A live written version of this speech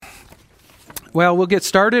Well, we'll get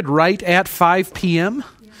started right at 5 p.m.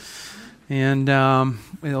 And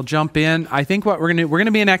we'll jump in. I think what we're going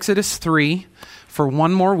to be in Exodus 3 for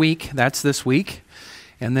one more week. That's this week.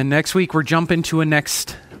 And then next week we're jumping to a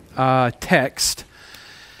next text.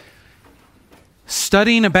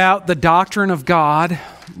 Studying about the doctrine of God,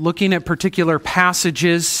 looking at particular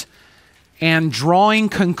passages and drawing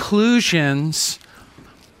conclusions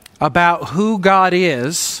about who God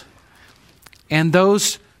is. And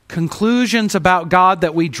those conclusions about God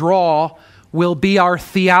that we draw will be our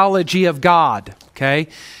theology of God, okay?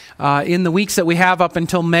 In the weeks that we have up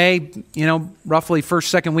until May, roughly first,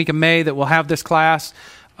 second week of May that we'll have this class,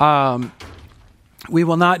 we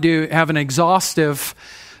will not have an exhaustive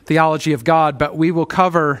theology of God, but we will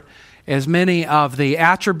cover as many of the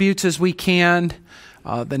attributes as we can,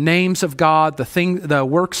 the names of God, the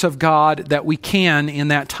works of God that we can in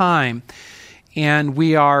that time. And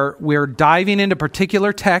we're diving into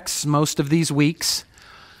particular texts most of these weeks.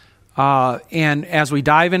 And as we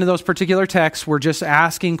dive into those particular texts, we're just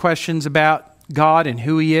asking questions about God and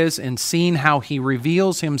who He is and seeing how He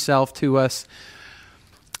reveals Himself to us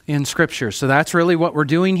in Scripture. So that's really what we're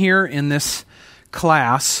doing here in this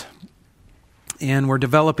class. And we're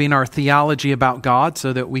developing our theology about God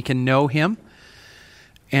so that we can know Him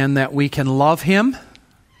and that we can love Him,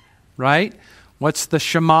 right? What's the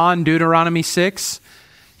Shema in Deuteronomy 6?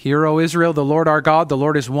 Hear, O Israel, the Lord our God, the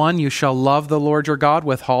Lord is one. You shall love the Lord your God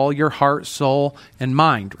with all your heart, soul, and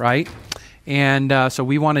mind, right? And so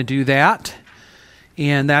we want to do that.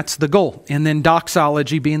 And that's the goal. And then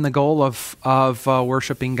doxology being the goal of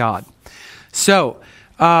worshiping God. So,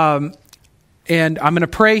 and I'm going to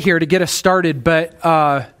pray here to get us started,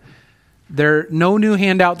 but there's no new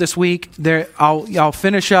handout this week. I'll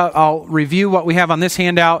finish up. I'll review what we have on this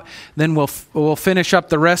handout. Then we'll finish up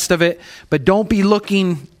the rest of it. But don't be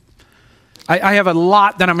looking. I have a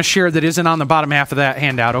lot that I'm going to share that isn't on the bottom half of that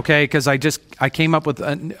handout. Okay, because I came up with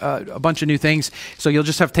a bunch of new things. So you'll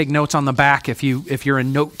just have to take notes on the back if you're a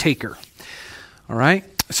note taker. All right.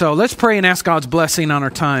 So let's pray and ask God's blessing on our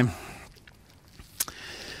time.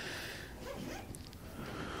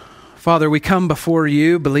 Father, we come before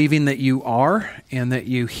you believing that you are and that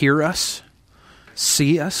you hear us,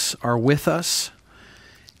 see us, are with us,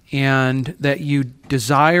 and that you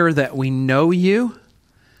desire that we know you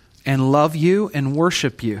and love you and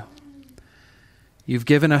worship you. You've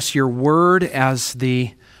given us your word as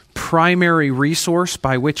the primary resource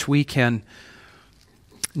by which we can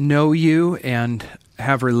know you and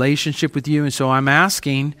have relationship with you. And so I'm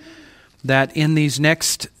asking that in these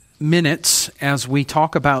next minutes as we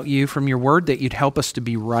talk about you from your word, that you'd help us to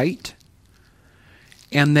be right,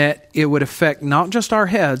 and that it would affect not just our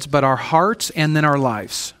heads, but our hearts and then our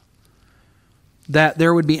lives. That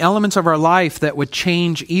there would be elements of our life that would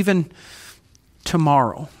change even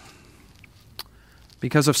tomorrow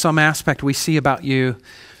because of some aspect we see about you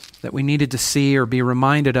that we needed to see or be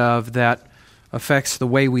reminded of that affects the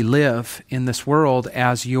way we live in this world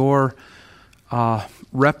as your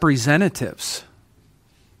representatives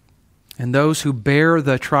and those who bear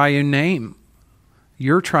the triune name,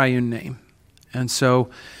 your triune name. And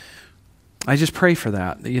so I just pray for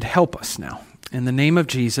that you'd help us now. In the name of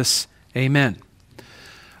Jesus, amen.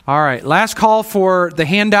 All right, last call for the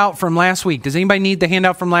handout from last week. Does anybody need the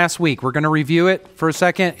handout from last week? We're going to review it for a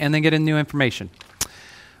second and then get into new information.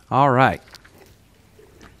 All right.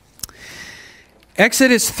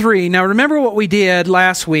 Exodus 3. Now remember what we did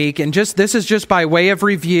last week, and this is just by way of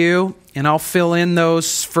review, and I'll fill in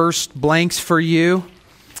those first blanks for you.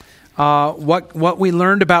 What we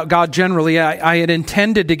learned about God generally, I had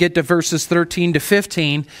intended to get to verses 13 to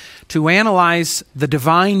 15 to analyze the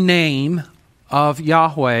divine name of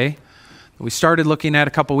Yahweh that we started looking at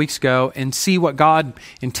a couple weeks ago and see what God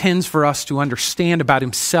intends for us to understand about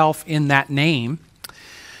Himself in that name.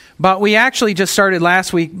 But we actually just started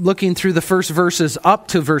last week looking through the first verses up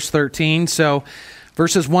to verse 13, so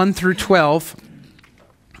verses 1 through 12.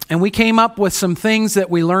 And we came up with some things that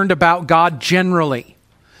we learned about God generally.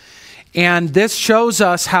 And this shows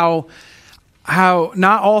us how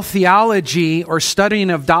not all theology or studying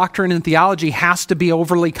of doctrine and theology has to be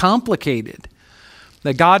overly complicated.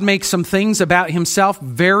 That God makes some things about Himself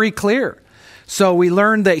very clear. So we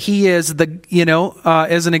learned that He is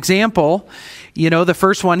as an example, the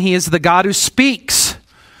first one, He is the God who speaks.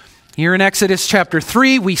 Here in Exodus chapter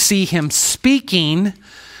 3, we see Him speaking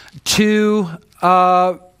to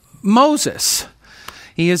Moses.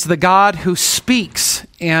 He is the God who speaks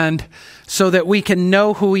and so that we can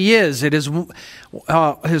know who He is. It is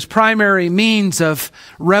His primary means of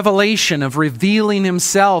revelation, of revealing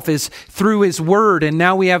Himself, is through His Word. And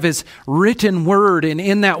now we have His written Word, and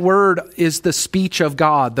in that Word is the speech of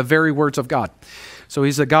God, the very words of God. So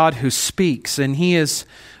He's a God who speaks, and He is,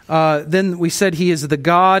 then we said He is the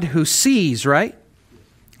God who sees, right?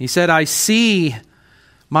 He said, I see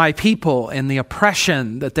my people and the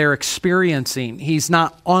oppression that they're experiencing. He's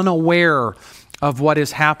not unaware of what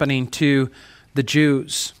is happening to the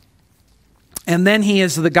Jews. And then He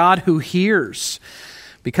is the God who hears,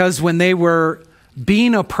 because when they were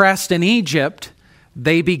being oppressed in Egypt,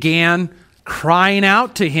 they began crying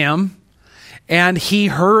out to Him, and He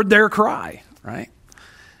heard their cry, right?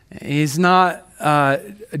 He's not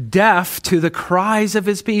deaf to the cries of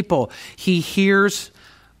His people. He hears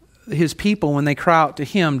His people when they cry out to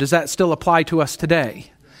Him. Does that still apply to us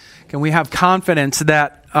today? Can we have confidence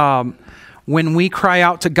that when we cry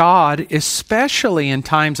out to God, especially in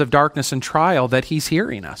times of darkness and trial, that He's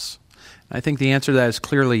hearing us? I think the answer to that is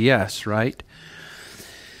clearly yes, right?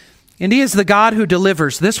 And He is the God who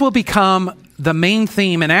delivers. This will become the main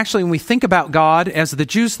theme. And actually, when we think about God, as the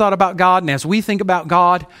Jews thought about God, and as we think about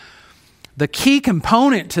God, the key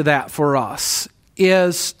component to that for us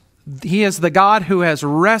is He is the God who has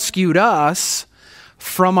rescued us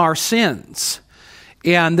from our sins.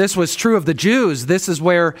 And this was true of the Jews. This is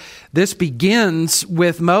where this begins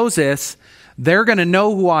with Moses. They're going to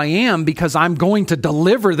know who I am because I'm going to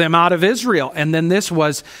deliver them out of Israel. And then this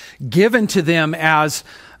was given to them as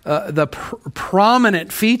the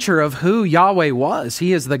prominent feature of who Yahweh was.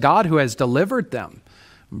 He is the God who has delivered them,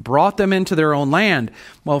 brought them into their own land.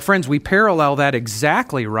 Well, friends, we parallel that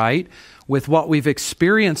exactly right with what we've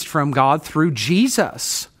experienced from God through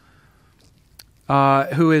Jesus,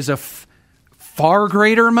 who is a far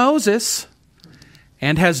greater Moses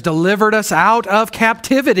and has delivered us out of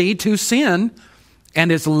captivity to sin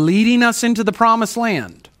and is leading us into the promised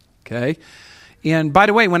land. Okay? And by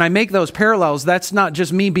the way, when I make those parallels, that's not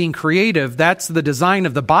just me being creative. That's the design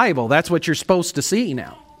of the Bible. That's what you're supposed to see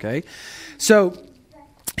now. Okay? So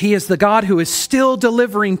He is the God who is still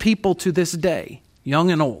delivering people to this day, young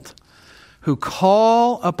and old, who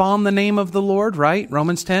call upon the name of the Lord, right?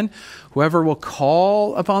 Romans 10, whoever will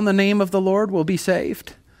call upon the name of the Lord will be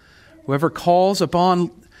saved. Whoever calls upon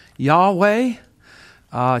Yahweh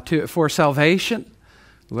for salvation,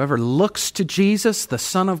 whoever looks to Jesus, the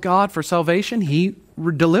Son of God, for salvation, He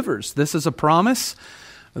delivers. This is a promise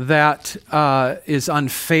that is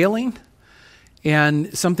unfailing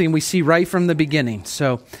and something we see right from the beginning.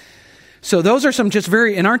 So those are some just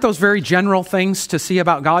and aren't those very general things to see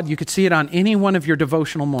about God? You could see it on any one of your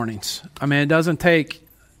devotional mornings. I mean, it doesn't take,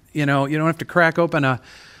 you don't have to crack open a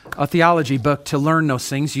theology book to learn those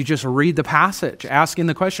things. You just read the passage, asking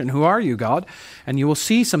the question, who are you, God? And you will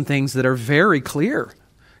see some things that are very clear.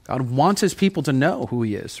 God wants His people to know who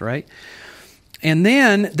He is, right? And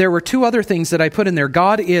then there were two other things that I put in there.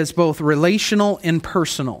 God is both relational and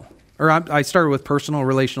personal. Or I started with personal,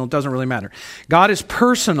 relational. It doesn't really matter. God is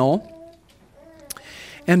personal.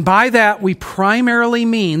 And by that, we primarily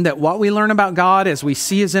mean that what we learn about God as we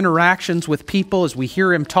see His interactions with people, as we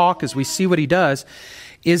hear Him talk, as we see what He does,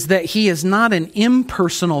 is that He is not an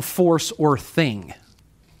impersonal force or thing,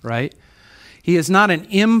 right? He is not an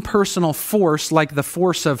impersonal force like the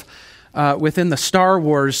force of within the Star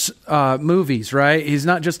Wars movies, right? He's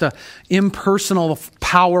not just an impersonal,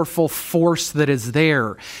 powerful force that is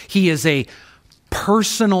there. He is a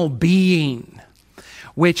personal being,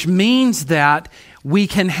 which means that we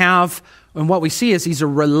can have, and what we see is He's a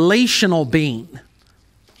relational being.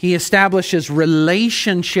 He establishes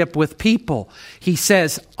relationship with people. He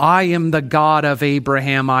says, I am the God of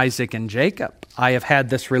Abraham, Isaac, and Jacob. I have had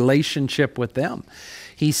this relationship with them.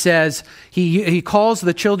 He says, he calls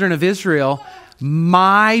the children of Israel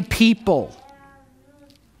my people,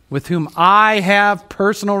 with whom I have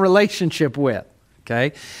personal relationship with.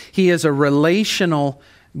 Okay? He is a relational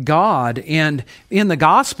God. And in the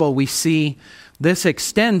gospel, we see this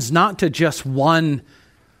extends not to just one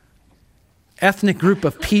ethnic group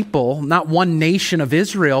of people, not one nation of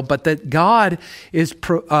Israel, but that God is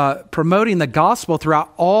promoting the gospel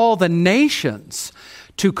throughout all the nations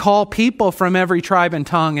to call people from every tribe and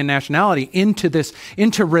tongue and nationality into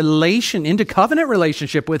covenant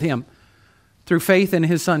relationship with Him through faith in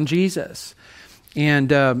His Son Jesus.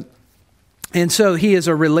 And so He is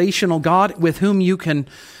a relational God with whom you can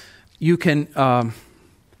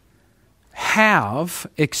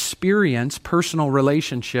experience personal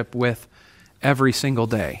relationship with every single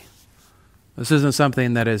day. This isn't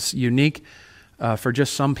something that is unique for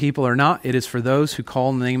just some people or not. It is for those who call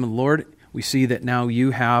on the name of the Lord We see that now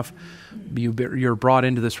you're brought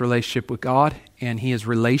into this relationship with God, and He is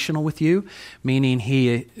relational with you, meaning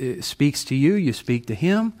He speaks to you, you speak to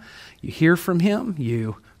Him, you hear from Him,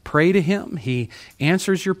 you pray to Him, He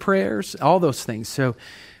answers your prayers, all those things. So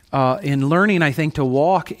in learning, I think, to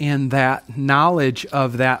walk in that knowledge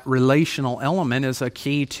of that relational element is a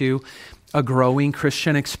key to a growing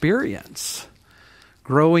Christian experience.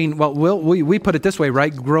 Growing, well, we put it this way,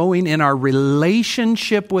 right? Growing in our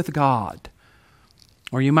relationship with God.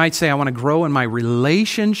 Or you might say, I want to grow in my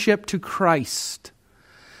relationship to Christ.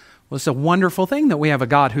 Well, it's a wonderful thing that we have a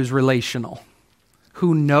God who's relational,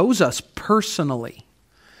 who knows us personally,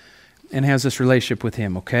 and has this relationship with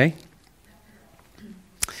Him, okay?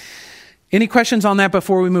 Any questions on that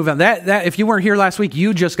before we move on? That if you weren't here last week,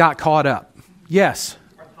 you just got caught up. Yes?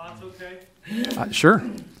 Are thoughts okay? Sure.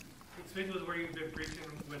 Speaking with where you've been preaching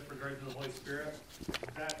with regard to the Holy Spirit,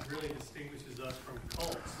 that really distinguishes us from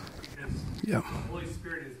cults, because the Holy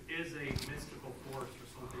Spirit is a mystical force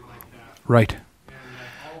or something like that. Right. And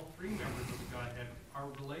that all three members of the Godhead are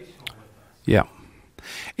relational with us. Yeah.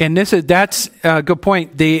 And that's a good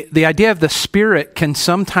point. The idea of the Spirit can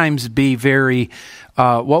sometimes be very,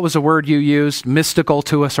 what was the word you used? Mystical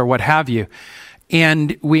to us or what have you.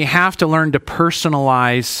 And we have to learn to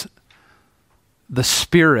personalize the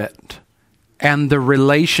Spirit and the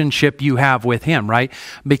relationship you have with Him, right?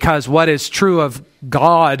 Because what is true of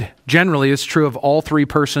God generally is true of all three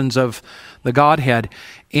persons of the Godhead.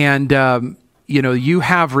 And, you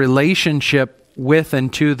have relationship with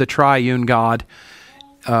and to the triune God.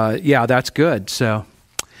 That's good. So,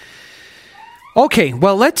 okay,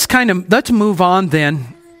 well, let's move on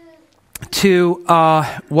then to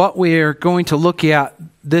what we're going to look at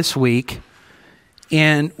this week.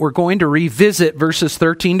 And we're going to revisit verses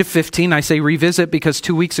 13 to 15. I say revisit because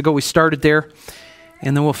 2 weeks ago we started there,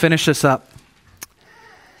 and then we'll finish this up.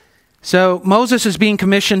 So Moses is being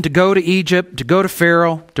commissioned to go to Egypt, to go to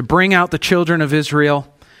Pharaoh, to bring out the children of Israel.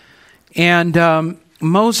 And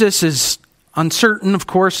Moses is uncertain, of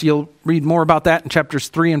course. You'll read more about that in chapters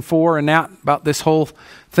 3 and 4 and that, about this whole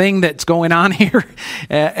thing that's going on here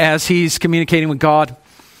as he's communicating with God.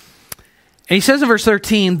 And he says in verse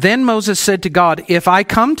 13, "Then Moses said to God, if I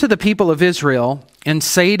come to the people of Israel and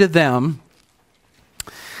say to them,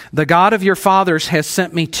 the God of your fathers has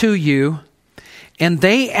sent me to you, and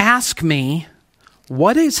they ask me,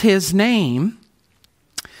 what is His name?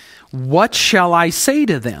 What shall I say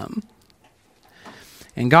to them?"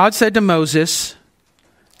 And God said to Moses,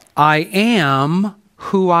 "I am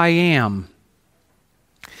who I am."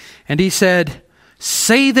 And He said,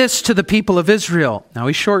 "Say this to the people of Israel." Now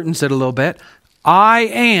He shortens it a little bit. "I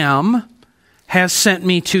am has sent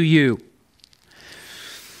me to you."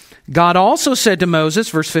 God also said to Moses,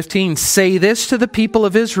 verse 15, "Say this to the people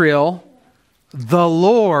of Israel, the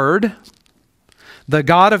Lord, the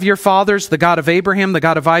God of your fathers, the God of Abraham, the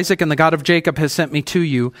God of Isaac, and the God of Jacob has sent me to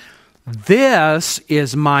you. This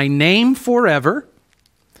is my name forever,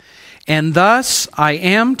 and thus I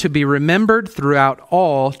am to be remembered throughout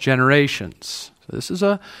all generations." So this is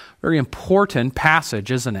a very important passage,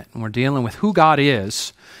 isn't it? And we're dealing with who God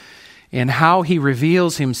is and how He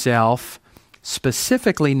reveals Himself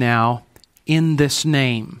specifically now in this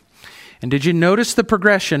name. And did you notice the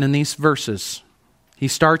progression in these verses? He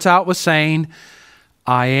starts out with saying,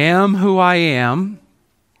 "I am who I am."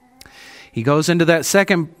 He goes into that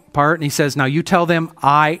second part and he says, "Now you tell them,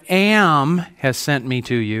 I am has sent me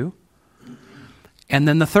to you." And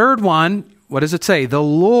then the third one, what does it say? The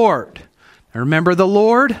Lord. Now remember the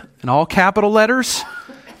Lord in all capital letters?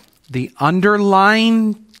 The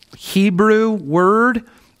underlined Hebrew word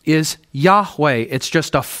is Yahweh. It's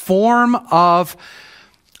just a form of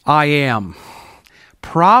I am.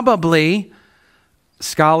 Probably,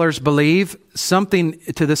 scholars believe, something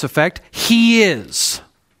to this effect, He is.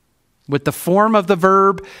 With the form of the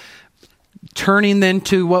verb turning then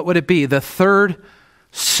to, what would it be? The third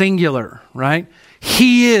singular, right?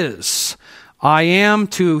 He is. I am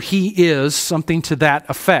to He is, something to that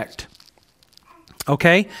effect.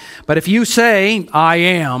 Okay? But if you say, I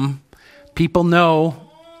am, people know,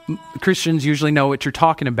 Christians usually know what you're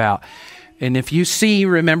talking about. And if you see,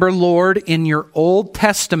 remember, Lord, in your Old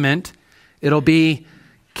Testament, it'll be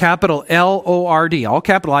capital L-O-R-D, all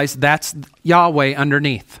capitalized, that's Yahweh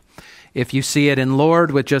underneath. If you see it in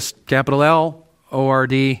Lord with just capital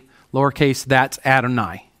L-O-R-D, lowercase, that's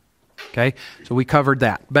Adonai. Okay, so we covered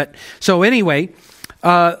that. But so anyway,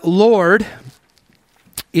 Lord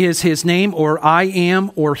is His name, or I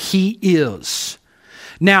am, or He is.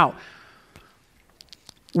 Now,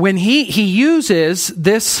 when he uses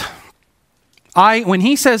this, when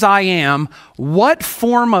He says I am, what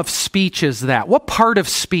form of speech is that? What part of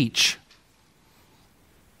speech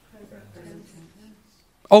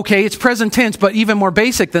Okay, it's present tense, but even more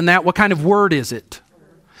basic than that, what kind of word is it?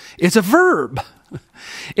 It's a verb.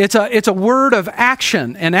 It's a word of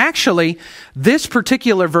action. And actually, this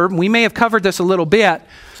particular verb, we may have covered this a little bit,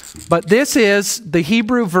 but this is the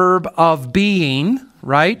Hebrew verb of being,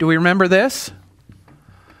 right? Do we remember this?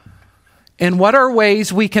 And what are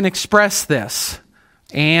ways we can express this?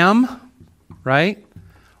 Am, right?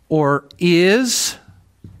 Or is,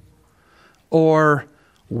 or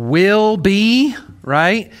will be,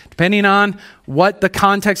 right? Depending on what the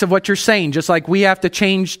context of what you're saying. Just like we have to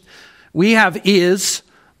change, we have is,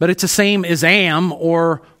 but it's the same as am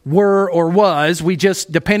or were or was. We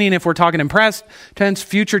just, depending if we're talking in past tense,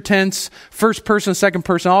 future tense, first person, second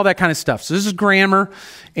person, all that kind of stuff. So this is grammar,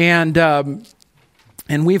 and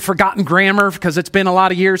we've forgotten grammar because it's been a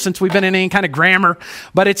lot of years since we've been in any kind of grammar,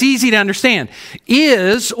 but it's easy to understand.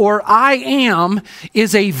 Is, or I am,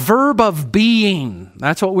 is a verb of being.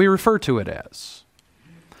 That's what we refer to it as.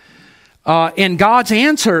 And God's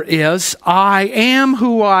answer is, I am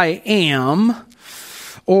who I am,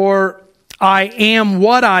 or I am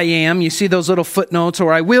what I am. You see those little footnotes,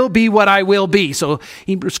 or I will be what I will be. So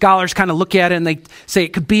Hebrew scholars kind of look at it and they say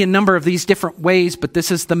it could be a number of these different ways, but this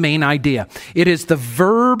is the main idea. It is the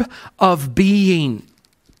verb of being.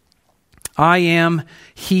 I am,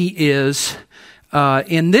 he is.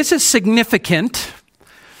 And this is significant,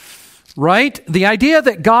 right? The idea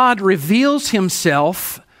that God reveals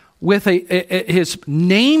himself with his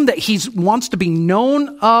name that he wants to be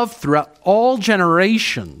known of throughout all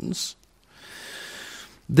generations.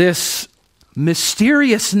 This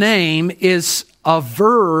mysterious name is a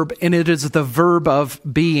verb, and it is the verb of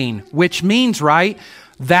being, which means, right,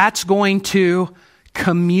 that's going to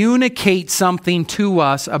communicate something to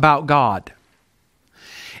us about God.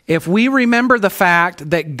 If we remember the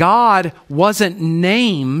fact that God wasn't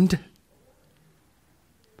named,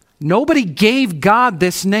 nobody gave God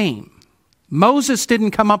this name. Moses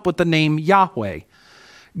didn't come up with the name Yahweh.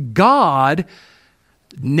 God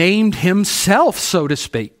named himself, so to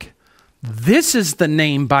speak. This is the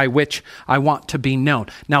name by which I want to be known.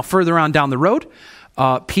 Now, further on down the road,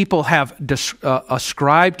 people have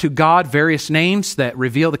ascribed to God various names that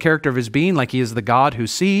reveal the character of his being, like he is the God who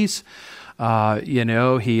sees.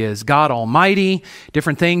 He is God Almighty,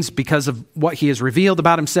 different things because of what he has revealed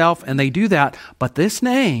about himself, and they do that. But this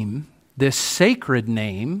name, this sacred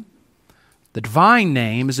name, the divine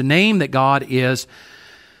name, is a name that God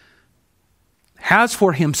has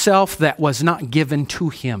for himself that was not given to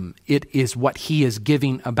him. It is what he is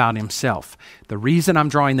giving about himself. The reason I'm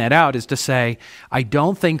drawing that out is to say, I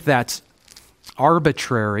don't think that's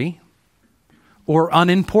arbitrary or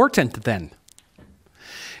unimportant then.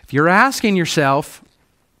 If you're asking yourself,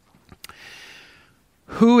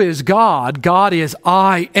 who is God? God is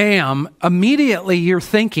I am. Immediately you're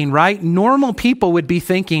thinking, right? Normal people would be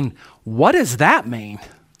thinking, what does that mean?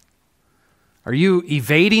 Are you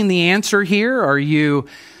evading the answer here? Are you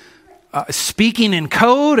speaking in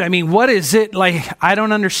code? I mean, what is it like? I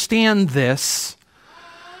don't understand this.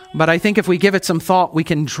 But I think if we give it some thought, we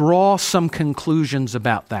can draw some conclusions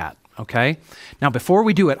about that. Okay? Now, before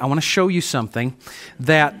we do it, I want to show you something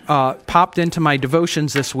that popped into my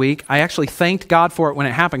devotions this week. I actually thanked God for it when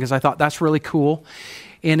it happened because I thought that's really cool.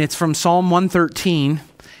 And it's from Psalm 113.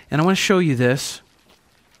 And I want to show you this.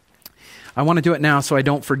 I want to do it now so I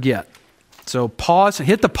don't forget. So pause,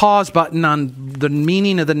 hit the pause button on the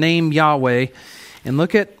meaning of the name Yahweh, and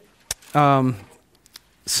look at Psalm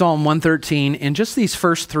 113 and just these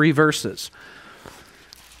first 3 verses.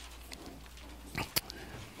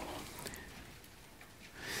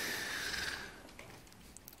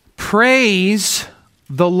 Praise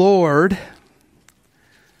the Lord.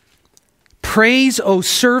 Praise, O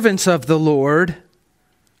servants of the Lord.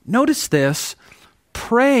 Notice this.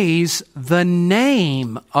 Praise the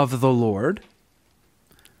name of the Lord.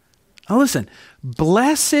 Now listen,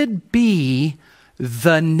 blessed be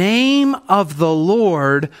the name of the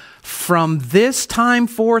Lord from this time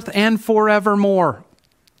forth and forevermore.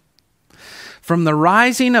 From the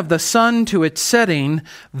rising of the sun to its setting,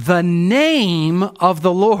 the name of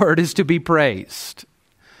the Lord is to be praised.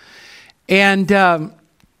 And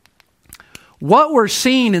what we're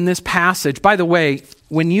seeing in this passage, by the way,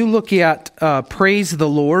 when you look at praise the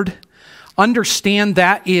Lord, understand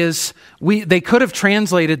that they could have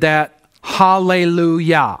translated that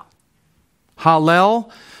hallelujah.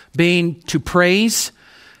 Hallel being to praise.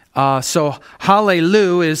 So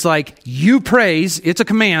hallelujah is like you praise, it's a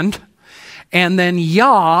command. And then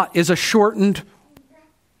Yah is a shortened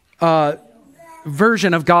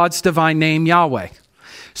version of God's divine name, Yahweh.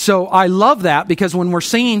 So I love that because when we're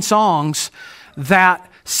singing songs that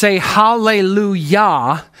say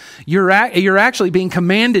hallelujah, you're actually being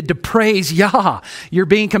commanded to praise Yah. You're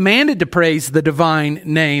being commanded to praise the divine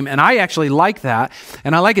name. And I actually like that.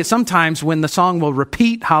 And I like it sometimes when the song will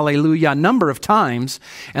repeat hallelujah a number of times.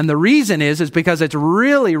 And the reason is because it's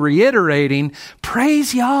really reiterating,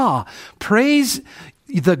 praise Yah, praise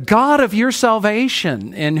the God of your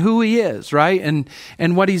salvation and who He is, right?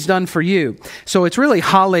 And what He's done for you. So it's really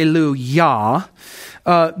hallelujah.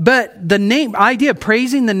 But the idea of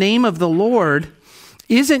praising the name of the Lord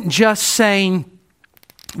isn't just saying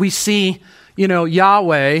we see,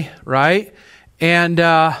 Yahweh, right? And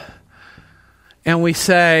we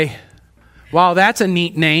say, wow, that's a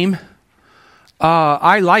neat name.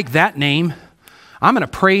 I like that name. I'm going to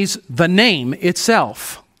praise the name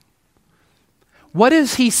itself. What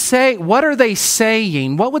does he say? What are they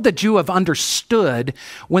saying? What would the Jew have understood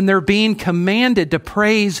when they're being commanded to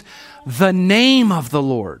praise the name of the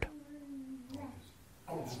Lord?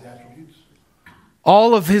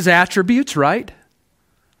 All of His attributes, right?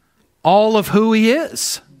 All of who He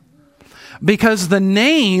is. Because the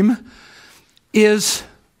name is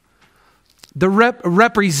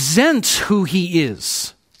represents who He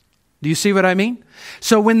is. Do you see what I mean?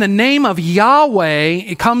 So when the name of Yahweh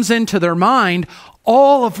it comes into their mind,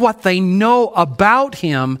 all of what they know about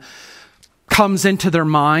Him comes into their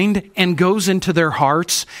mind and goes into their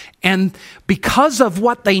hearts. And because of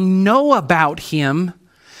what they know about Him,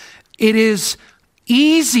 it is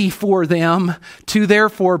easy for them to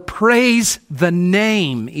therefore praise the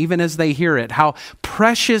name, even as they hear it, how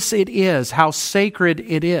precious it is, how sacred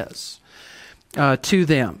it is to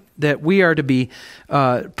them, that we are to be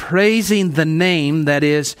praising the name that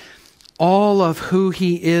is all of who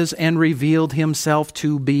He is and revealed Himself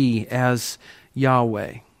to be as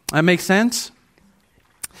Yahweh. That makes sense?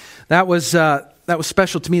 That was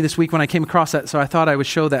special to me this week when I came across that, so I thought I would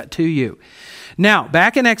show that to you. Now,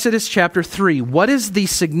 back in Exodus chapter 3, what is the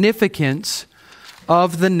significance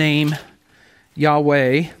of the name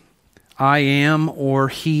Yahweh, I am, or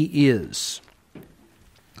He is?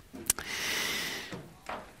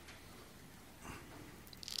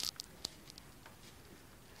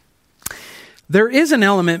 There is an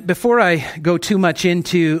element, before I go too much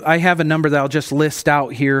into, I have a number that I'll just list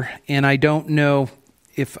out here, and I don't know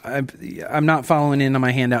if I'm not following in on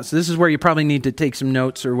my handout. So this is where you probably need to take some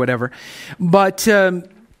notes or whatever. But there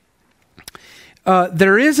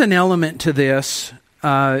is an element to this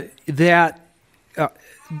that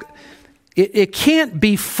it can't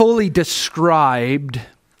be fully described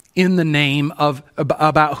in the name of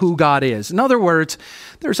about who God is. In other words,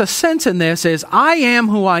 there's a sense in this as I am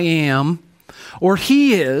who I am, or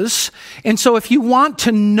He is. And so if you want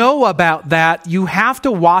to know about that, you have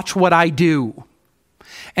to watch what I do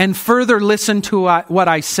and further listen to what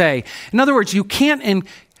I say. In other words, you can't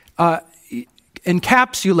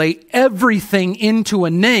encapsulate everything into a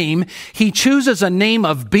name. He chooses a name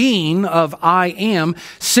of being, of I am,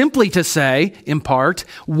 simply to say, in part,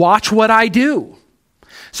 watch what I do.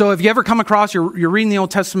 So if you ever come across, you're reading the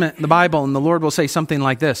Old Testament, the Bible, and the Lord will say something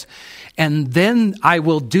like this, and then I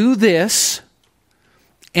will do this,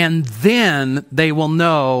 and then they will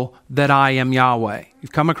know that I am Yahweh.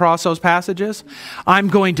 You've come across those passages? I'm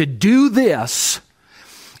going to do this,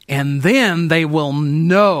 and then they will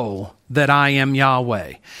know that I am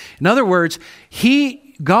Yahweh. In other words,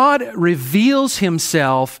 God reveals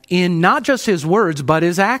Himself in not just His words, but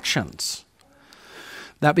His actions.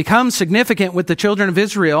 That becomes significant with the children of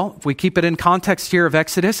Israel. If we keep it in context here of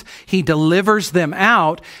Exodus, He delivers them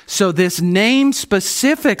out. So this name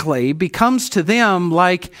specifically becomes to them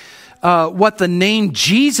like what the name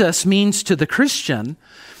Jesus means to the Christian,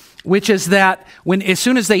 which is that as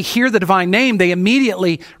soon as they hear the divine name, they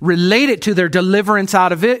immediately relate it to their deliverance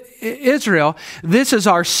out of Israel. This is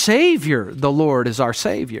our Savior. The Lord is our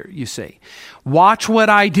Savior, you see. Watch what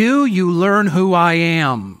I do, you learn who I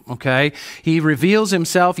am, okay? He reveals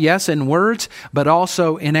Himself, yes, in words, but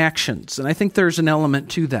also in actions. And I think there's an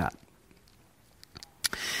element to that.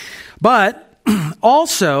 But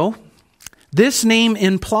also, this name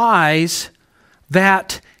implies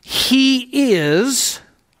that He is,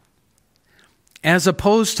 as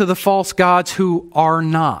opposed to the false gods who are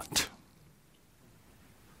not.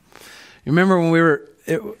 You remember when we were,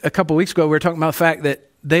 a couple weeks ago, we were talking about the fact that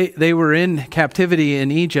they were in captivity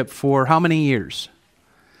in Egypt for how many years?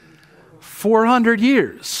 400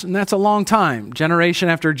 years. And that's a long time. Generation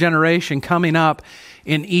after generation coming up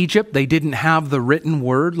in Egypt. They didn't have the written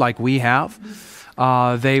word like we have.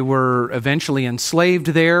 They were eventually enslaved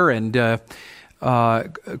there and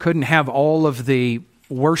couldn't have all of the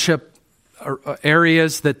worship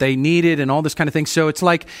areas that they needed and all this kind of thing. So it's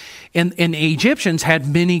like, and the Egyptians had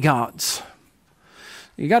many gods.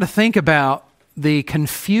 You got to think about the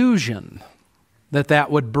confusion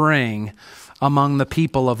that would bring among the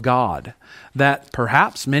people of God. That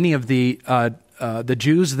perhaps many of the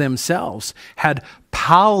Jews themselves had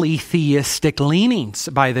polytheistic leanings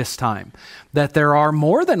by this time. That there are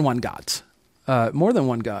more than one God.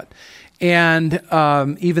 And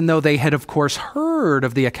even though they had, of course, heard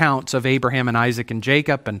of the accounts of Abraham and Isaac and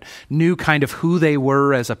Jacob and knew kind of who they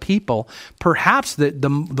were as a people, perhaps the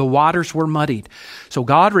waters were muddied. So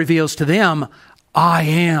God reveals to them, I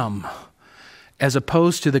am, as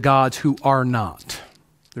opposed to the gods who are not.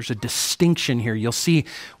 There's a distinction here. You'll see,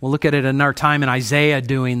 we'll look at it in our time in Isaiah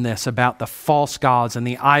doing this about the false gods and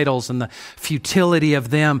the idols and the futility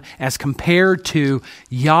of them as compared to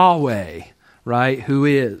Yahweh, right, who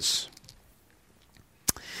is.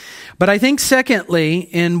 But I think secondly,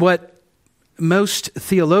 in what most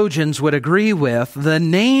theologians would agree with, the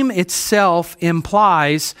name itself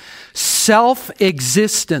implies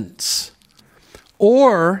self-existence.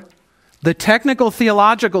 Or the technical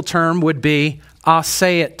theological term would be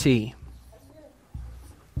aseity.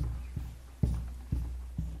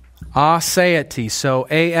 Aseity, so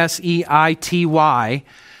A-S-E-I-T-Y,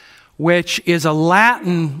 which is a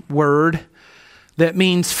Latin word that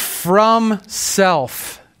means from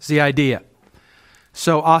self, is the idea.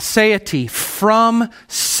 So aseity, from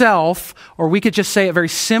self, or we could just say it very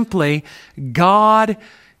simply, God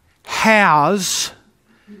has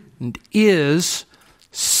and is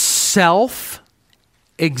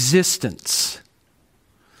self-existence.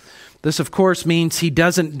 This, of course, means he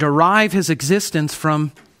doesn't derive his existence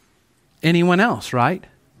from anyone else, right?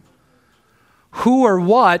 Who or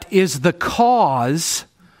what is the cause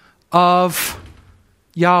of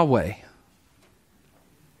Yahweh?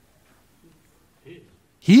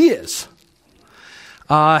 He is.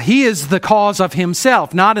 He is the cause of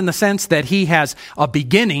himself, not in the sense that he has a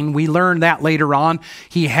beginning. We learn that later on.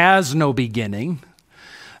 He has no beginning.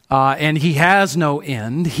 And he has no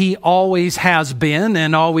end. He always has been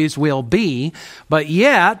and always will be. But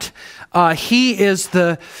yet, he is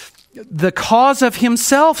the cause of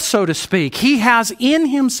himself, so to speak. He has in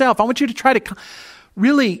himself. I want you to try to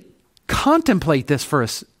really contemplate this for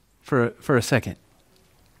a second.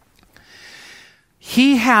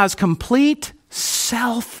 He has complete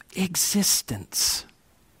self-existence.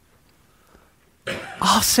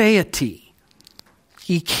 Aseity.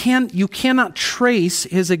 You cannot trace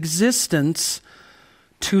his existence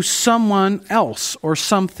to someone else or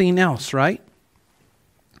something else, right?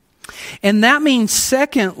 And that means,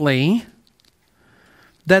 secondly,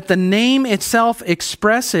 that the name itself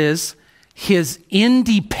expresses his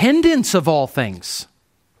independence of all things.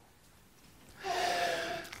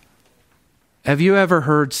 Have you ever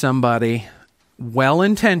heard somebody,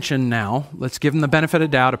 well-intentioned now, let's give them the benefit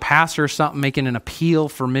of doubt, a pastor or something making an appeal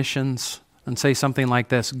for missions, and say something like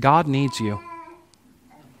this: God needs you.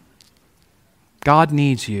 God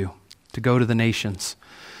needs you to go to the nations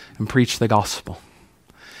and preach the gospel.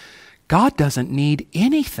 God doesn't need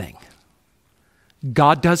anything.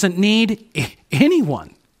 God doesn't need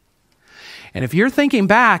anyone. And if you're thinking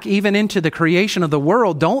back even into the creation of the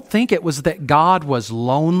world, don't think it was that God was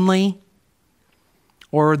lonely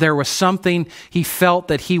or there was something he felt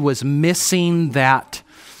that he was missing, that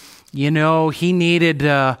he needed,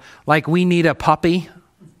 like we need a puppy.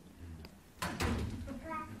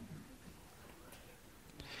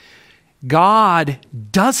 God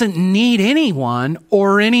doesn't need anyone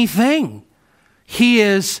or anything. He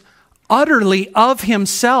is utterly of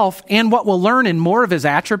himself, and what we'll learn in more of his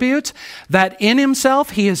attributes, that in himself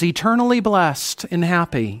he is eternally blessed and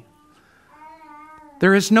happy.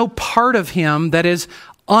 There is no part of him that is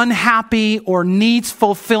unhappy or needs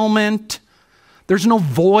fulfillment. There's no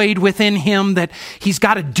void within him that he's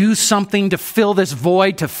got to do something to fill this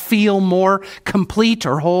void, to feel more complete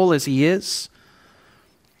or whole as he is.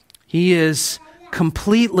 He is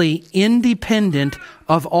completely independent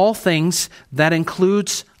of all things. That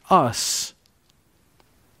includes us.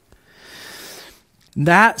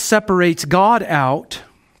 That separates God out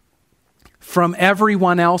from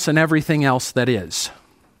everyone else and everything else that is.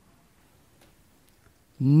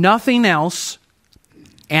 Nothing else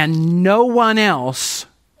and no one else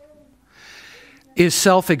is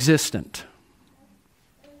self-existent.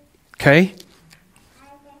 Okay?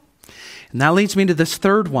 And that leads me to this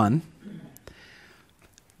third one.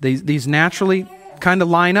 These naturally kind of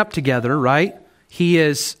line up together, right? He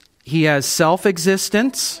has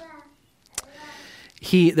self-existence,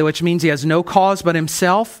 which means he has no cause but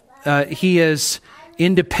himself. He is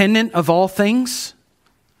independent of all things.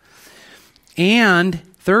 And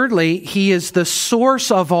thirdly, he is the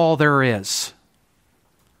source of all there is.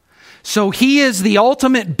 So he is the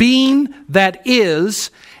ultimate being that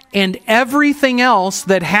is, and everything else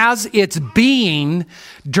that has its being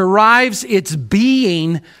derives its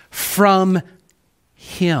being from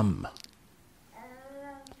him.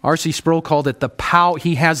 R.C. Sproul called it the power.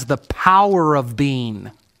 He has the power of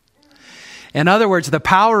being. In other words, the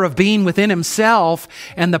power of being within himself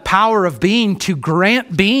and the power of being to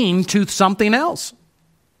grant being to something else.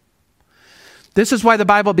 This is why the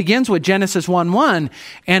Bible begins with Genesis 1:1,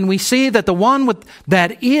 and we see that the one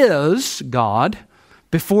that is God,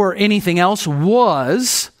 before anything else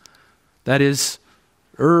was, that is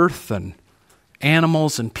earth and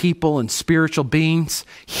animals and people and spiritual beings,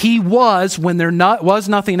 he was when there was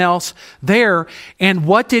nothing else there. And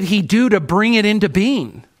what did he do to bring it into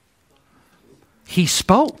being? He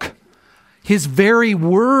spoke. His very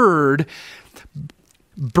word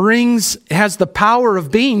has the power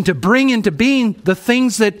of being to bring into being the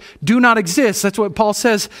things that do not exist. That's what Paul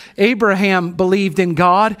says. Abraham believed in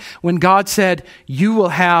God when God said, you will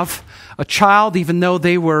have a child, even though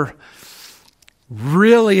they were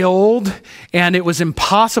really old and it was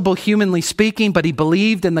impossible humanly speaking, but he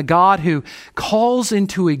believed in the God who calls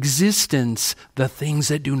into existence the things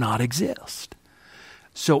that do not exist.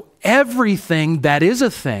 So everything that is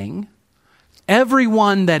a thing,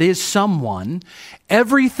 everyone that is someone,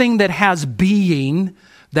 everything that has being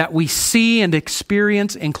that we see and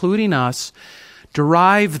experience, including us,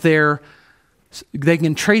 they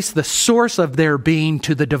can trace the source of their being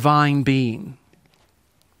to the divine being.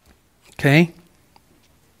 Okay?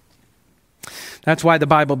 That's why the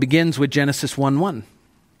Bible begins with Genesis 1:1,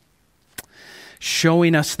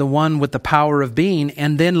 showing us the one with the power of being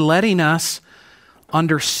and then letting us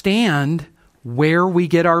understand where we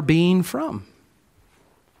get our being from.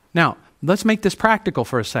 Now, let's make this practical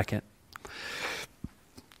for a second.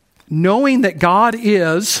 Knowing that God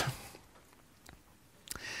is,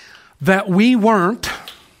 that we weren't,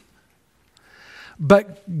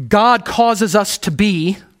 but God causes us to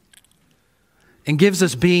be and gives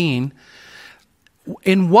us being,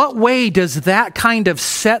 in what way does that kind of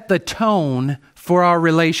set the tone for our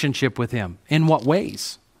relationship with Him? In what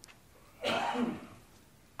ways?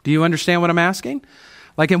 Do you understand what I'm asking?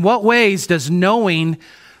 Like, in what ways does knowing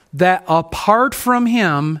that apart from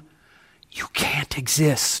Him, you can't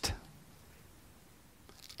exist,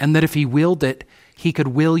 and that if He willed it, He could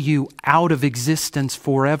will you out of existence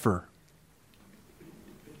forever?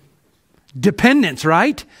 Dependence,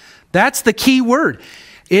 right? That's the key word.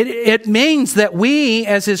 It means that we,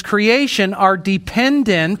 as His creation, are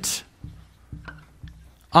dependent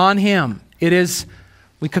on Him. It is,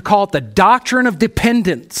 we could call it the doctrine of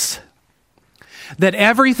dependence. That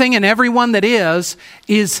everything and everyone that is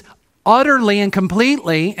utterly and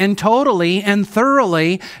completely and totally and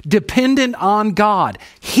thoroughly dependent on God.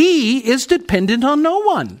 He is dependent on no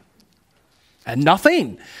one and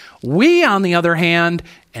nothing. We, on the other hand,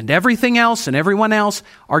 and everything else and everyone else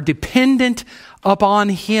are dependent upon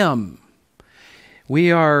Him.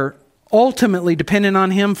 We are ultimately dependent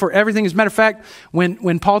on Him for everything. As a matter of fact,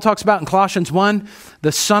 when Paul talks about in Colossians 1,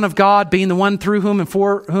 the Son of God being the one through whom and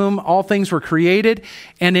for whom all things were created,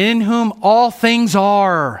 and in whom all things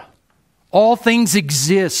are. All things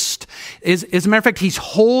exist. As a matter of fact, He's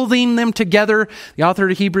holding them together, the author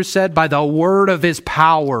of Hebrews said, by the word of His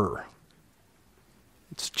power.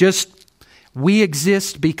 It's just, we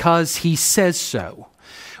exist because He says so.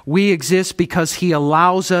 We exist because He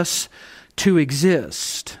allows us to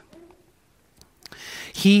exist.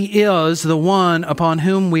 He is the one upon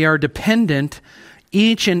whom we are dependent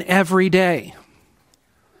each and every day.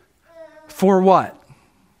 For what?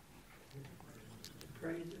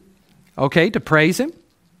 Okay, to praise Him.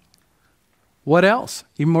 What else?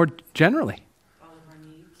 Even more generally.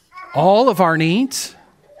 All of our needs.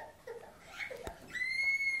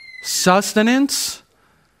 Sustenance,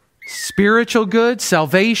 spiritual good,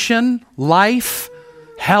 salvation, life,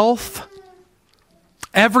 health.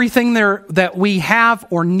 Everything there that we have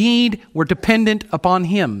or need, we're dependent upon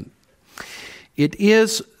Him. It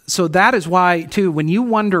is, so that is why, too, when you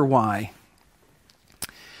wonder why,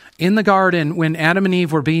 in the garden, when Adam and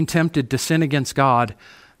Eve were being tempted to sin against God,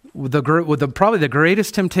 probably the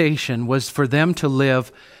greatest temptation was for them to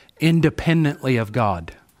live independently of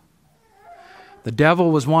God. The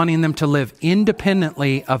devil was wanting them to live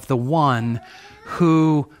independently of the one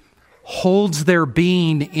who holds their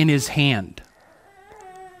being in His hand.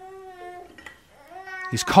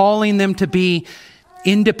 He's calling them to be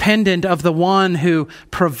independent of the one who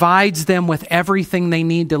provides them with everything they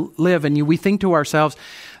need to live. And we think to ourselves,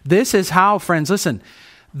 this is how, friends, listen,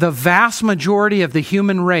 the vast majority of the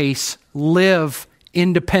human race live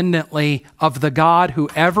independently of the God who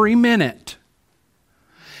every minute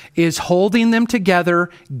is holding them together,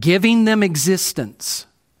 giving them existence.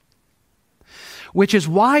 Which is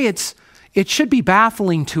why it should be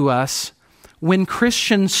baffling to us when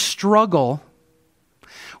Christians struggle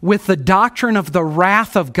with the doctrine of the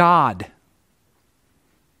wrath of God.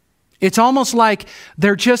 It's almost like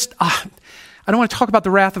they're just, I don't want to talk about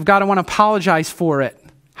the wrath of God, I want to apologize for it.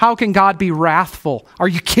 How can God be wrathful? Are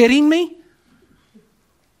you kidding me?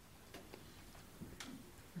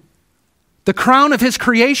 The crown of his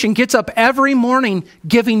creation gets up every morning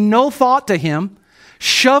giving no thought to him,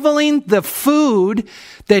 shoveling the food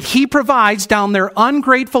that he provides down their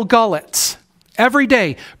ungrateful gullets every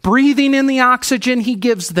day, breathing in the oxygen he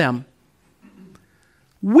gives them,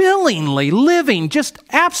 willingly living just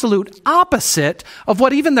absolute opposite of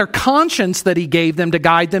what even their conscience that he gave them to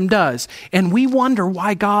guide them does. And we wonder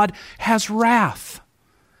why God has wrath.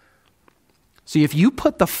 See, if you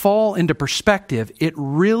put the fall into perspective, it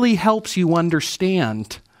really helps you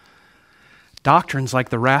understand doctrines like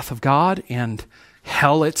the wrath of God and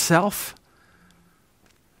hell itself.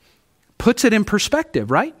 Puts it in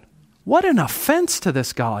perspective, right? What an offense to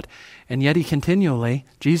this God. And yet he continually,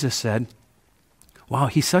 Jesus said, wow,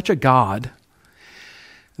 he's such a God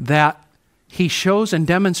that he shows and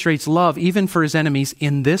demonstrates love even for his enemies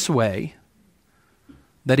in this way,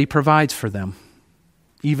 that he provides for them,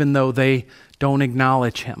 even though they don't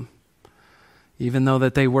acknowledge him, even though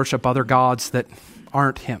that they worship other gods that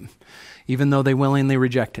aren't him, even though they willingly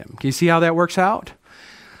reject him. Can you see how that works out?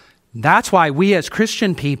 That's why we as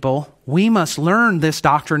Christian people, we must learn this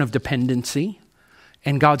doctrine of dependency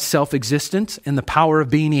and God's self-existence and the power of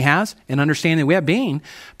being he has, and understanding that we have being,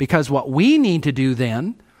 because what we need to do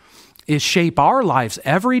then is shape our lives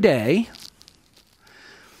every day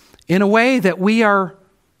in a way that we are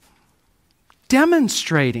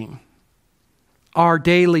demonstrating our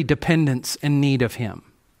daily dependence and need of him,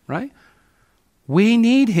 right? We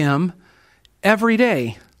need him every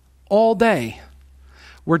day, all day.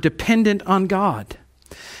 We're dependent on God.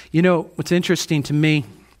 You know, what's interesting to me,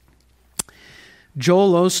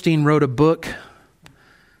 Joel Osteen wrote a book,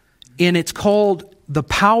 and it's called The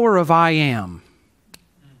Power of I Am.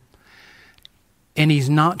 And he's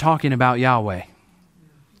not talking about Yahweh.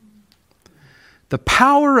 The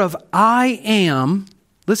power of I am,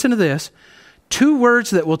 listen to this, 2 words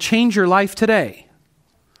that will change your life today.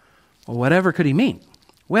 Well, whatever could he mean?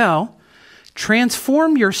 Well,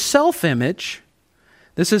 transform your self-image.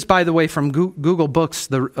 This is, by the way, from Google Books,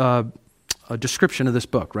 the description of this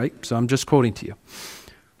book, right? So I'm just quoting to you.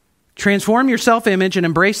 Transform your self-image and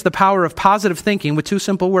embrace the power of positive thinking with 2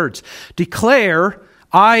 simple words. Declare,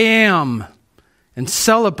 I am, and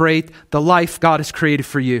celebrate the life God has created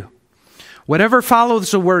for you. Whatever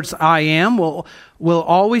follows the words I am will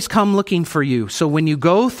always come looking for you. So when you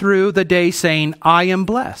go through the day saying, I am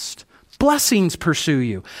blessed, blessings pursue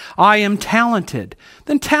you. I am talented,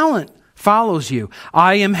 then talent follows you.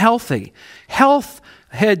 I am healthy, health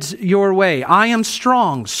heads your way. I am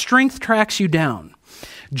strong, strength tracks you down.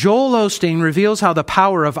 Joel Osteen reveals how the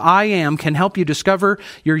power of I am can help you discover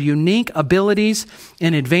your unique abilities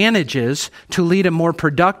and advantages to lead a more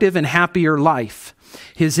productive and happier life.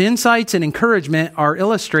 His insights and encouragement are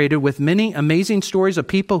illustrated with many amazing stories of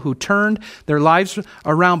people who turned their lives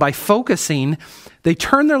around by focusing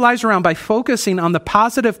on the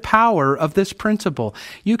positive power of this principle.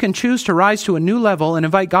 You can choose to rise to a new level and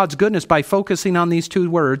invite God's goodness by focusing on these 2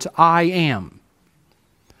 words, I am.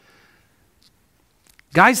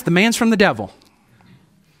 Guys, the man's from the devil.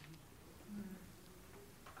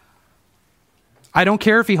 I don't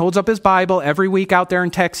care if he holds up his Bible every week out there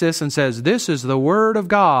in Texas and says, this is the word of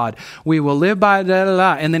God. We will live by da da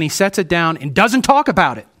da. And then he sets it down and doesn't talk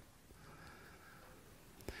about it.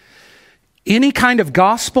 Any kind of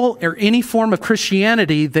gospel or any form of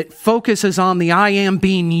Christianity that focuses on the I am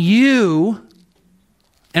being you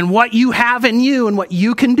and what you have in you and what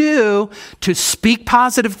you can do to speak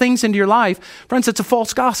positive things into your life, friends, it's a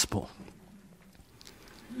false gospel.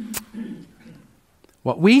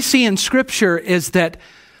 What we see in Scripture is that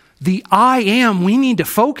the I am we need to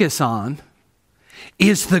focus on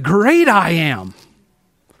is the great I am,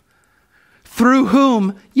 through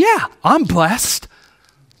whom, yeah, I'm blessed,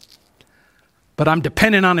 but I'm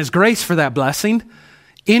dependent on his grace for that blessing.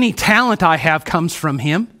 Any talent I have comes from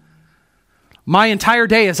him. My entire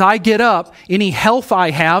day as I get up, any health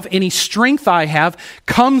I have, any strength I have,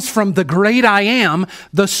 comes from the great I am,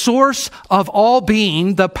 the source of all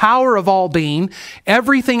being, the power of all being.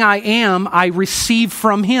 Everything I am, I receive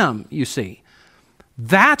from him, you see.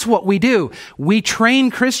 That's what we do. We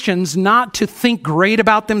train Christians not to think great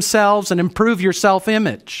about themselves and improve your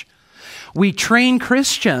self-image. We train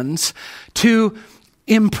Christians to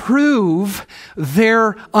improve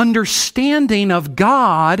their understanding of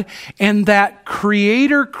God and that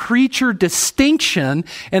creator-creature distinction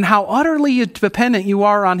and how utterly dependent you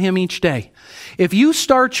are on Him each day. If you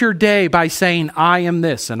start your day by saying, I am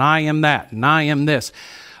this, and I am that, and I am this,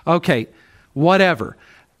 okay, whatever.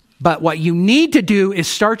 But what you need to do is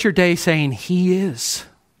start your day saying, He is.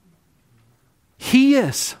 He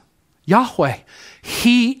is. Yahweh.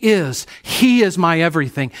 He is. He is my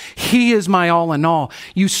everything. He is my all in all.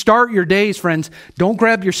 You start your days, friends. Don't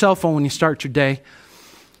grab your cell phone when you start your day.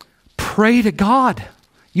 Pray to God.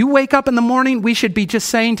 You wake up in the morning, we should be just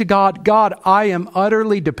saying to God, God, I am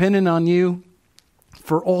utterly dependent on you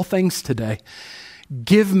for all things today.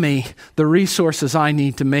 Give me the resources I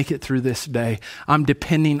need to make it through this day. I'm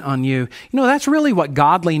depending on you. You know, that's really what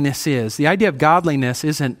godliness is. The idea of godliness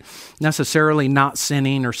isn't necessarily not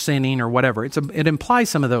sinning or whatever. It implies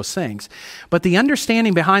some of those things. But the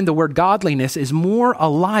understanding behind the word godliness is more a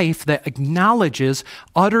life that acknowledges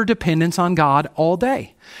utter dependence on God all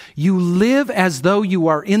day. You live as though you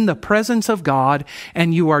are in the presence of God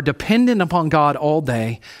and you are dependent upon God all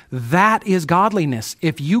day. That is godliness.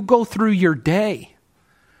 If you go through your day,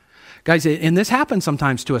 guys, and this happens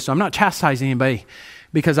sometimes to us, so I'm not chastising anybody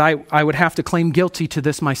because I would have to claim guilty to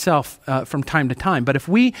this myself from time to time. But if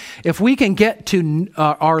we can get to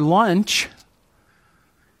our lunch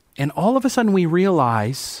and all of a sudden we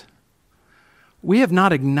realize we have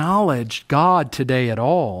not acknowledged God today at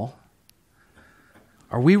all,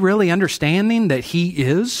 are we really understanding that He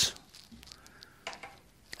is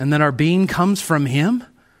and that our being comes from Him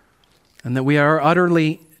and that we are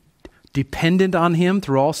utterly dependent on Him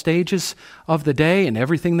through all stages of the day and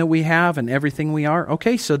everything that we have and everything we are?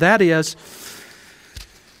 Okay, so that is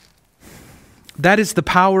the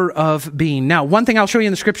power of being. Now, one thing I'll show you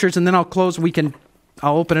in the Scriptures and then I'll close.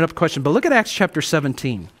 I'll open it up to question. But look at Acts chapter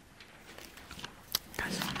 17.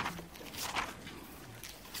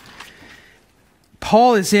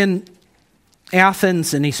 Paul is in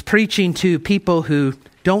Athens and he's preaching to people who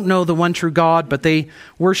don't know the one true God, but they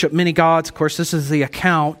worship many gods. Of course, this is the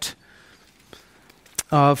account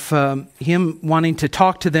of him wanting to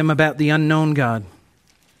talk to them about the unknown God.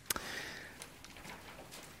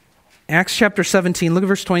 Acts chapter 17, look at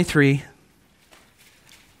verse 23.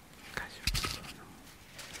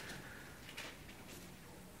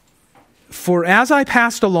 For as I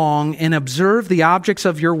passed along and observed the objects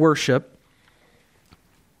of your worship,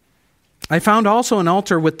 I found also an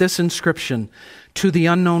altar with this inscription, to the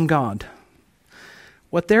unknown God.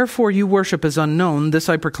 What therefore you worship is unknown, this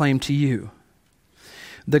I proclaim to you.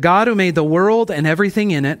 The God who made the world and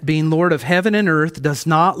everything in it, being Lord of heaven and earth, does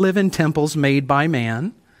not live in temples made by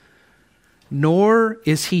man, nor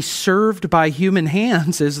is He served by human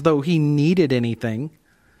hands as though He needed anything,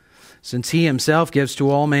 since He Himself gives to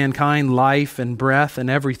all mankind life and breath and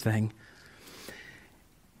everything.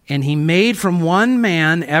 And He made from one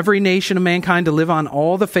man every nation of mankind to live on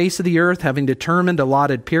all the face of the earth, having determined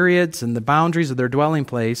allotted periods and the boundaries of their dwelling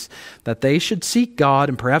place, that they should seek God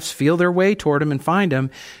and perhaps feel their way toward Him and find Him.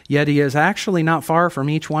 Yet He is actually not far from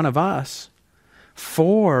each one of us.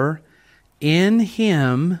 For in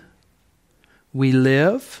Him we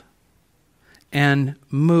live and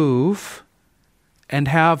move and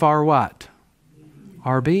have our what?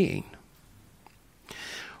 Our being.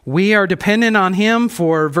 We are dependent on Him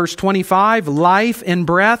for, verse 25, life and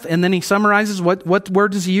breath. And then he summarizes, what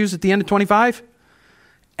word does he use at the end of 25?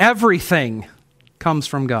 Everything comes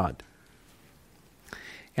from God.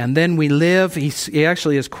 And then we live, he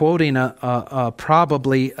actually is quoting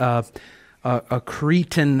probably a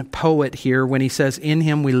Cretan poet here when he says, in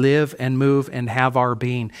Him we live and move and have our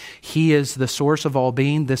being. He is the source of all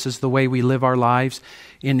being. This is the way we live our lives.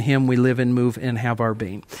 In Him we live and move and have our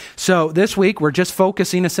being. So this week we're just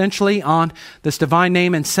focusing essentially on this divine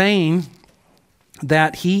name and saying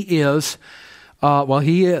that He is,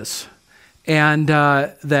 He is. And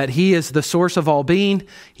that He is the source of all being.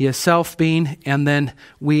 He is self-being. And then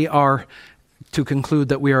we are to conclude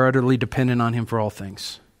that we are utterly dependent on Him for all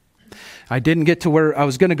things. I didn't get to where I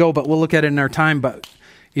was going to go, but we'll look at it in our time. But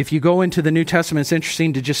if you go into the New Testament, it's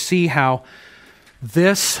interesting to just see how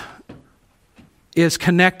this is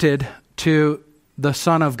connected to the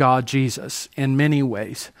Son of God, Jesus, in many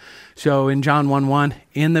ways. So in John 1:1,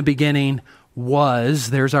 in the beginning was,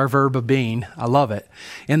 there's our verb of being. I love it.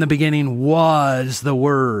 In the beginning was the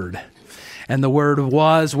Word. And the Word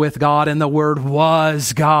was with God, and the Word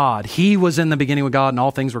was God. He was in the beginning with God, and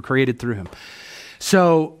all things were created through Him.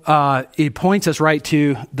 So it points us right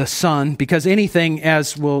to the Son, because anything,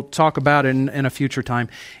 as we'll talk about in a future time,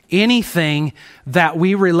 anything that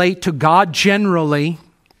we relate to God generally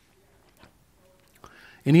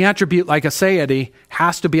Any attribute like aseity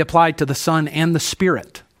has to be applied to the Son and the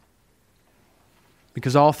Spirit,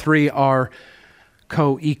 because all three are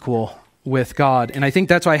co-equal with God. And I think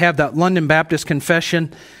that's why I have that London Baptist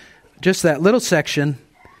Confession, just that little section.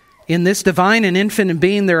 In this divine and infinite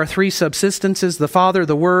being, there are three subsistences: the Father,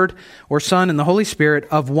 the Word, or Son, and the Holy Spirit,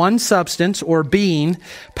 of one substance or being,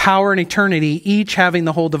 power and eternity, each having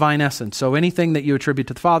the whole divine essence. So anything that you attribute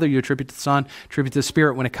to the Father, you attribute to the Son, attribute to the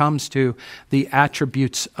Spirit when it comes to the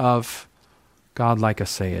attributes of God like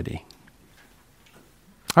aseity.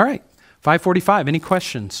 All right, 5:45. Any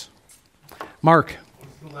questions? Mark.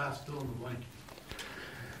 What's the last fill in the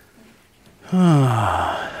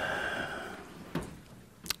blank?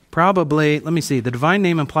 Probably, let me see. The divine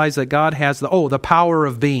name implies that God has the power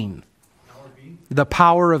of being. Power of being? The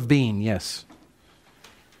power of being, yes.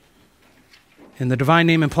 And the divine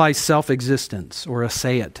name implies self-existence or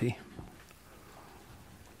aseity.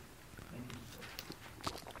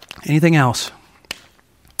 Anything else?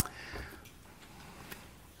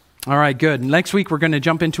 All right, good. Next week we're going to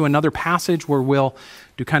jump into another passage where we'll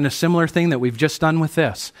do kind of similar thing that we've just done with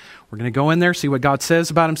this. We're going to go in there, see what God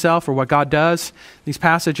says about himself or what God does, these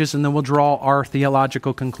passages, and then we'll draw our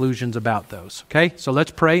theological conclusions about those. Okay? So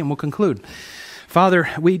let's pray and we'll conclude. Father,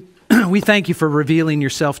 we thank you for revealing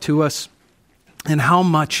yourself to us and how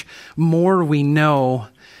much more we know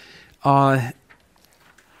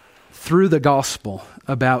through the gospel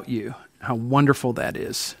about you. How wonderful that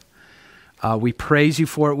is. We praise you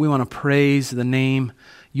for it. We want to praise the name,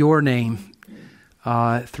 your name,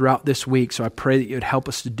 throughout this week. So I pray that you would help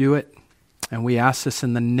us to do it. And we ask this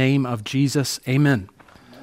in the name of Jesus. Amen.